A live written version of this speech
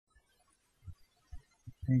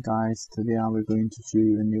Hey guys, today we're going to show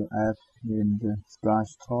you a new app in the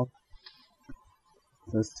Splashtop.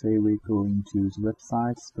 Firstly, we go into the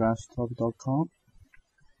website splashtop.com.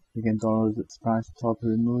 You can download the Splashtop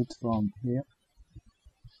Remote from here.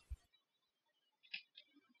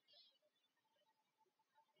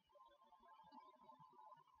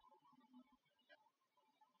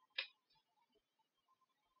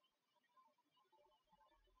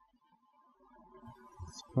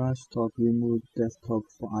 Splashtop Remote Desktop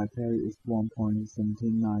for iPad is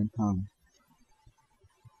 £1.79.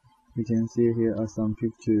 You can see here are some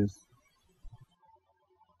pictures.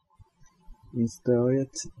 Install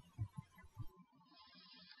it.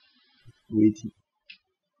 Waiting.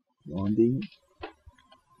 Loading.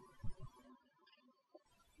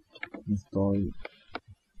 Install it.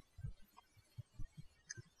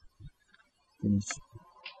 Finish.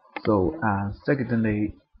 So,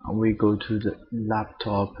 secondly, we go to the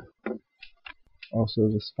laptop, also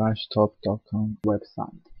the splashtop.com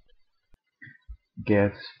website.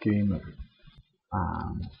 Get Streamer.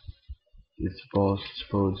 It's both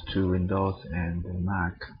supposed to Windows and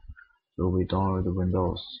Mac, so we download the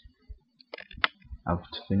Windows.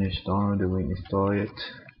 After finish downloading, we install it.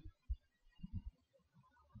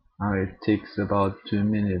 It takes about 2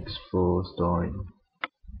 minutes for installing.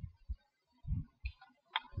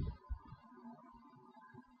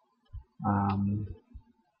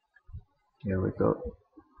 Here we go.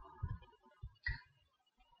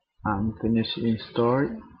 Finish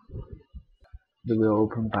installing. It will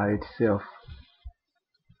open by itself.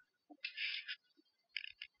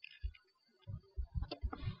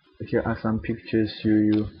 Here are some pictures show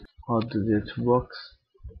you how this works.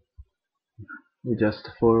 We just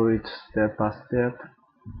follow it step by step.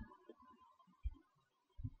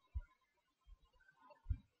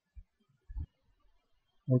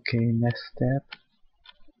 Okay, next step.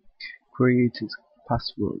 Create a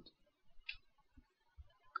password.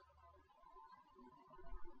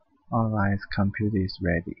 Alright, computer is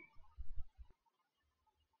ready.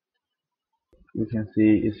 You can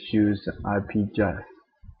see it shows IP address.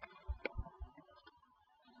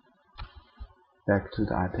 Back to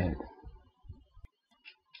the iPad.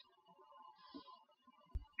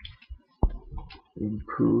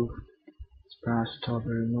 Improve Splashtop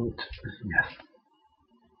Remote. Yes.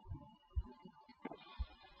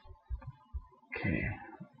 Okay.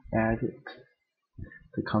 Edit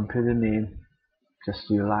the computer name. Just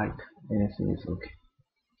you like. Anything is okay.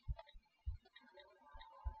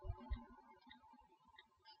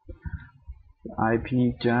 The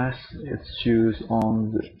IP address is shows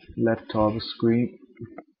on the laptop screen.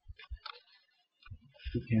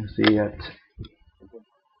 You can see it.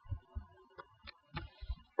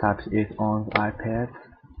 Type it on the iPad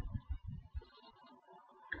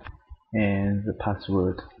and the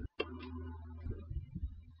password.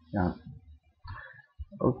 Yeah.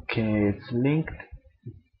 Okay, it's linked.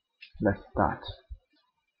 Let's start.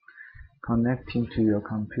 Connecting to your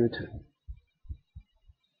computer.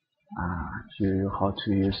 Show you how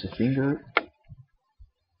to use the finger.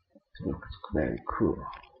 It looks very cool.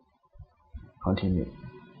 Continue.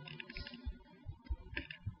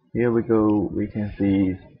 Here we go. We can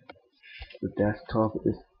see the desktop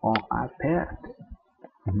is on iPad.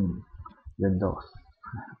 Windows.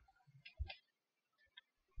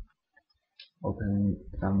 Open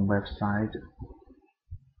some website.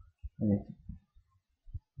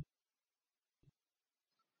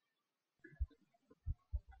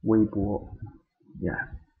 Weibo. Yeah.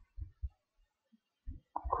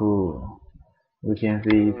 Cool. We can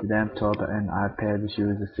see the laptop and iPad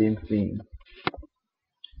show the same thing.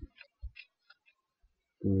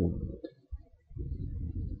 Good.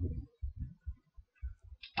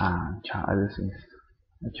 Try other things.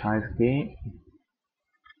 Try it again.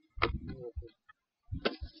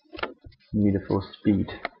 Need for speed.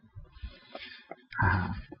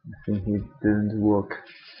 I think it didn't work.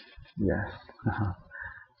 Yes.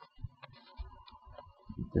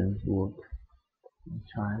 It didn't work.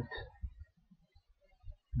 Try it.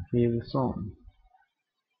 Hear the song.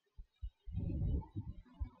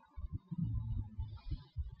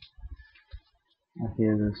 I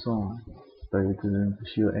hear the song, but it didn't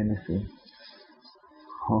show anything.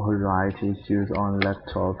 Alright, it shows on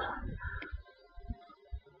laptop,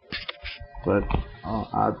 but on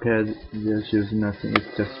iPad there shows nothing.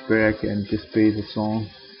 It's just black and display the song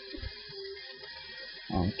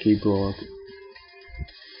on keyboard.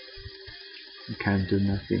 You can't do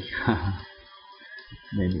nothing.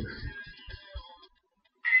 Menus.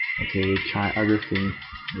 Okay, we try other things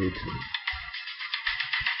later.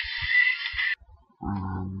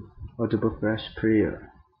 Audible Flash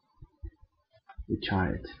Player. We try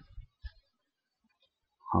it.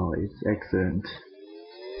 Oh, it's excellent.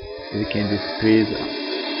 We can display the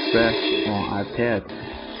Splash on iPad.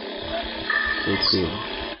 So cool.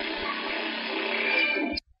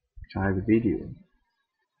 Try the video.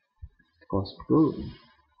 Goes through.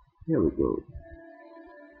 Here we go.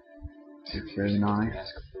 It's very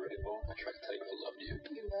nice.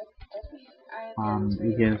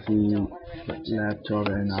 You can see the laptop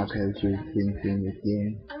and iPad is thinking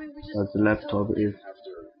again, but the laptop is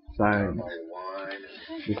silent.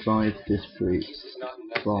 The song is displayed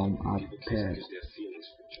from iPad.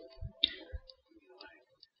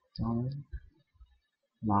 Sound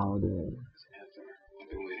louder.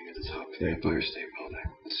 Very good.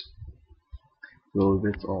 So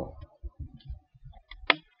that's all.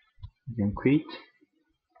 You can quit.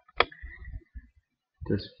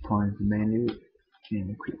 Just point the menu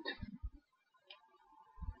and quit.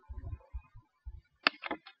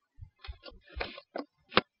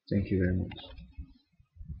 Thank you very much.